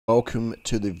Welcome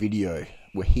to the video.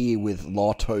 We're here with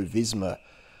Lotto Visma.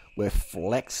 We're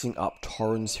flexing up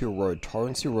Torrens Hill Road.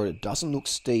 Torrens Hill Road, it doesn't look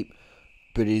steep,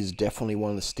 but it is definitely one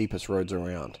of the steepest roads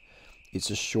around. It's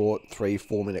a short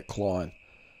 3-4 minute climb,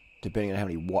 depending on how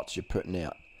many watts you're putting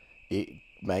out. It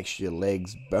makes your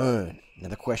legs burn. Now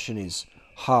the question is,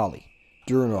 Harley,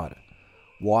 Durianrider,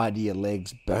 why do your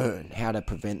legs burn? How to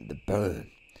prevent the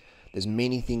burn? There's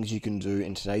many things you can do.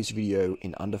 In today's video,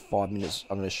 in under 5 minutes,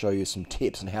 I'm going to show you some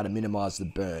tips on how to minimize the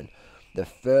burn. The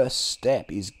first step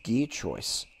is gear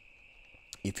choice.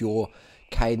 If your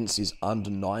cadence is under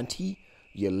 90,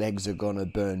 your legs are going to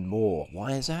burn more.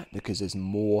 Why is that? Because there's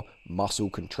more muscle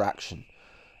contraction.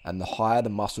 And the higher the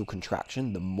muscle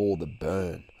contraction, the more the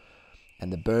burn.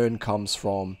 And the burn comes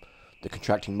from the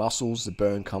contracting muscles. The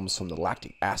burn comes from the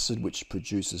lactic acid, which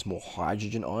produces more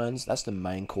hydrogen ions. That's the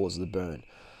main cause of the burn.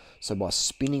 So by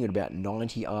spinning at about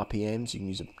 90 RPMs, you can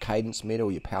use a cadence meter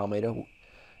or your power meter,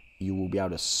 you will be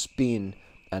able to spin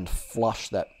and flush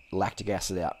that lactic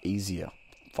acid out easier,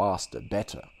 faster,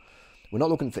 better. We're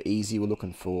not looking for easy, we're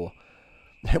looking for...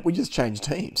 We just changed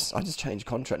teams. I just changed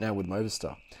contract now with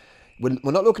Movistar.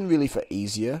 We're not looking really for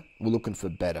easier, we're looking for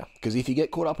better. Because if you get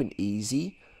caught up in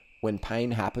easy, when pain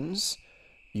happens,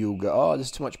 you'll go, oh, there's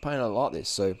too much pain, I don't like this.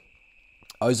 So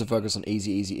I always focus on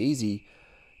easy, easy, easy.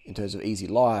 In terms of easy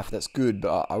life, that's good,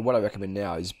 but what I recommend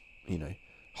now is,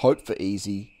 hope for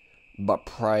easy, but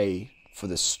pray for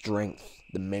the strength,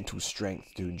 the mental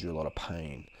strength to endure a lot of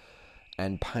pain.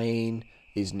 And pain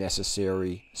is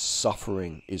necessary,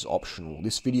 suffering is optional.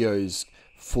 This video is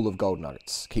full of gold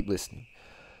nuggets. Keep listening.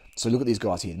 So look at these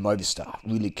guys here, Movistar,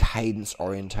 really cadence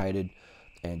orientated,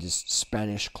 and just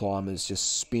Spanish climbers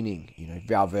just spinning,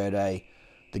 Valverde,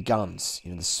 the guns,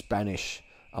 the Spanish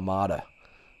Armada.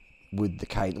 With the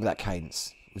cadence, look at that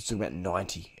cadence. We're still about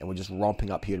 90, and we're just romping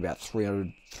up here at about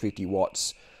 350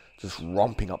 watts, just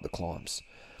romping up the climbs.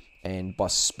 And by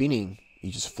spinning,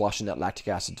 you're just flushing that lactic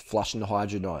acid, flushing the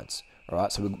hydrogen ions. All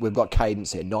right, so we've got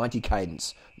cadence here, 90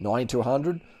 cadence, 90 to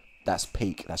 100. That's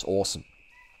peak. That's awesome.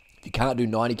 If you can't do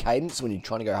 90 cadence when you're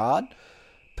trying to go hard,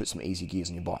 put some easy gears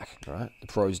on your bike. All right, the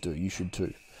pros do. You should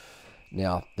too.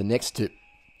 Now, the next tip,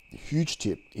 the huge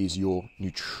tip, is your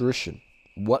nutrition.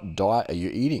 What diet are you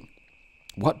eating?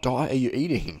 What diet are you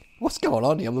eating? What's going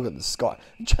on here? I'm looking at the sky.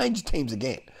 Change teams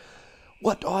again.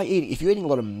 What diet are you eating? If you're eating a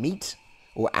lot of meat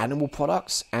or animal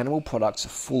products are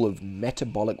full of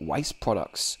metabolic waste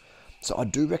products. So I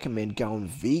do recommend going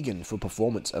vegan for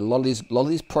performance. A lot of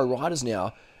these pro riders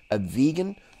now are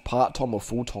vegan part-time or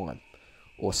full-time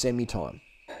or semi-time.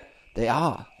 They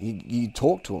are. You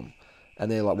talk to them and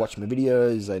they're like watching my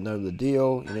videos. They know the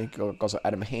deal. Guys like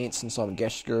Adam Hansen, Simon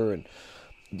Geschke, and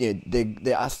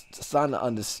they are starting to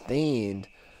understand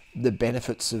the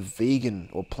benefits of vegan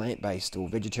or plant-based or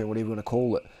vegetarian, whatever you want to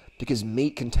call it, because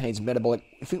meat contains metabolic.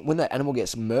 When that animal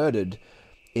gets murdered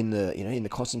in the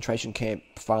concentration camp,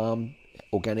 farm,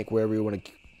 organic, wherever you want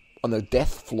to, on the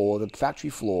death floor, the factory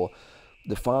floor,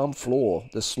 the farm floor,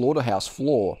 the slaughterhouse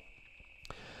floor,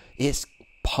 it's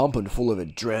pumping full of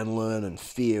adrenaline and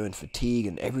fear and fatigue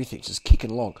and everything's just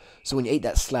kicking along. So when you eat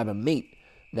that slab of meat,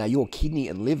 now your kidney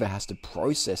and liver has to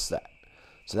process that.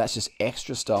 So that's just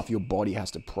extra stuff your body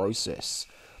has to process.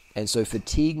 And so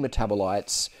fatigue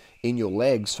metabolites in your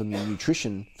legs from your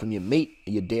nutrition, from your meat,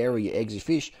 your dairy, your eggs, your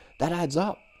fish, that adds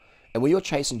up. And when you're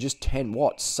chasing just 10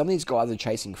 watts, some of these guys are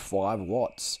chasing 5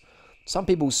 watts. Some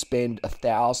people spend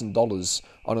 $1,000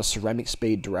 on a ceramic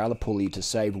speed derailleur pulley to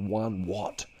save 1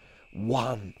 watt.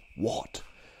 1 watt.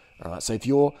 All right, so if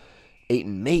you're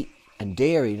eating meat and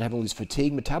dairy and have all these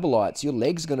fatigue metabolites, your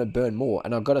legs are going to burn more.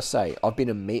 And I've got to say, I've been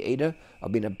a meat eater,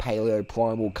 I've been a paleo,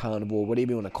 primal, carnivore, whatever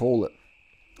you want to call it,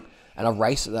 and I've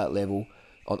raced at that level,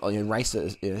 raced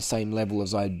at the same level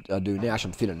as I do now. Actually,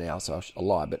 I'm fitter now, so I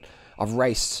lie, but I've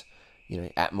raced,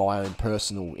 at my own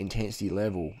personal intensity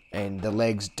level, and the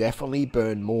legs definitely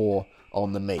burn more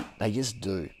on the meat. They just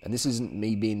do. And this isn't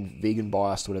me being vegan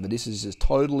biased or whatever. This is just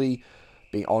totally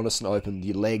being honest and open.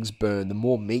 Your legs burn. The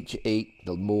more meat you eat,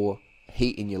 the more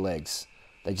heat in your legs.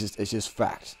 It's just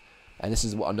fact. And this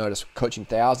is what I noticed coaching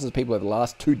thousands of people over the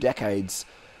last 2 decades,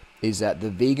 is that the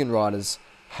vegan riders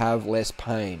have less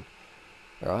pain.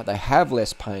 All right, they have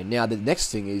less pain. Now the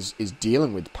next thing is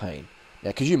dealing with pain.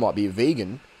 Now, because you might be a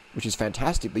vegan, which is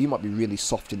fantastic, but you might be really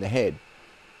soft in the head.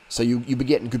 So you'll be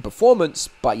getting good performance,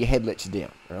 but your head lets you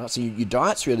down. All right, so your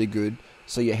diet's really good,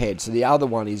 so your head. So the other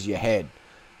one is your head.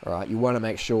 All right, you want to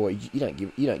make sure you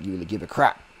don't really give a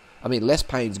crap. I mean, less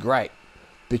pain's great,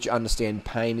 but you understand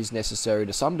pain is necessary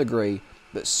to some degree,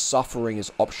 but suffering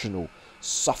is optional.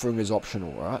 Suffering is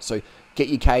optional, all right? So get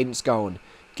your cadence going,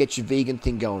 get your vegan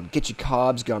thing going, get your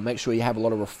carbs going, make sure you have a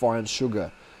lot of refined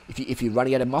sugar. If you're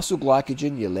running out of muscle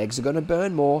glycogen, your legs are going to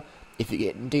burn more. If you're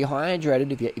getting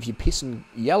dehydrated, if you're pissing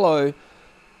yellow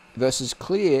versus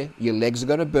clear, your legs are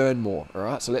going to burn more. All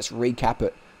right, so let's recap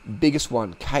it. Biggest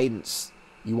one, cadence.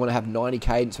 You want to have 90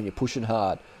 cadence when you're pushing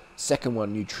hard. Second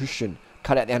one, nutrition.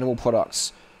 Cut out the animal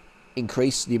products.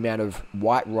 Increase the amount of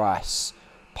white rice,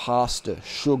 pasta,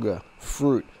 sugar,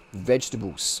 fruit,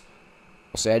 vegetables.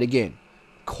 I'll say it again.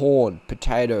 Corn,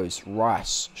 potatoes,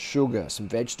 rice, sugar, some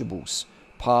vegetables,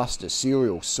 pasta,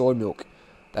 cereal, soy milk.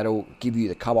 That'll give you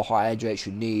the carbohydrates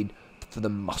you need for the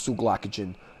muscle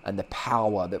glycogen and the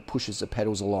power that pushes the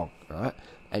pedals along. Right?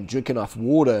 And drink enough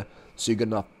water so you get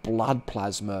enough blood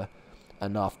plasma,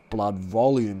 enough blood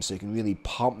volume so you can really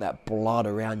pump that blood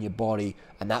around your body.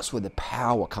 And that's where the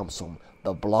power comes from,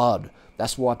 the blood.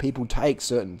 That's why people take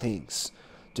certain things,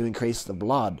 to increase the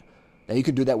blood. Now you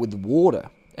can do that with water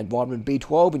and vitamin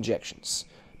B12 injections.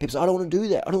 People say, I don't want to do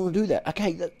that. I don't want to do that.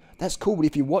 Okay, that's cool. But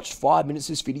if you watched 5 minutes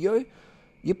of this video,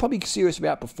 you're probably serious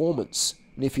about performance.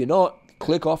 And if you're not,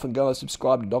 click off and go and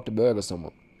subscribe to Dr. Berg or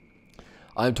someone.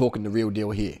 I'm talking the real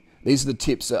deal here. These are the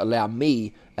tips that allow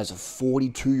me, as a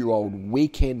 42-year-old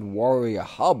weekend warrior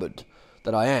Hubbard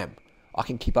that I am, I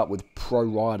can keep up with pro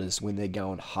riders when they're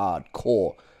going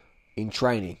hardcore in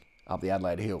training up the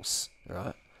Adelaide Hills. All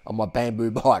right, on my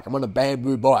bamboo bike. I'm on a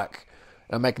bamboo bike.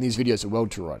 And I'm making these videos for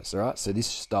world tour riders. All right, so this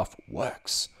stuff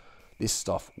works. This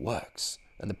stuff works.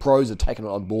 And the pros are taking it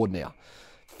on board now.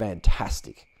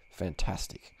 Fantastic.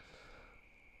 Fantastic.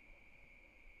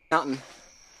 Mountain.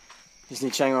 He's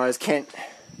near Chiang Rai's Kent.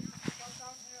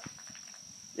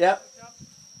 Yep.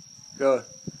 Good.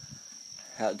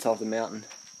 Out the top of the mountain.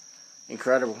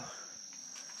 Incredible.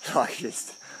 Like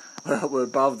just, we're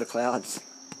above the clouds.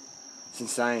 It's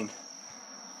insane.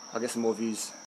 I'll get some more views.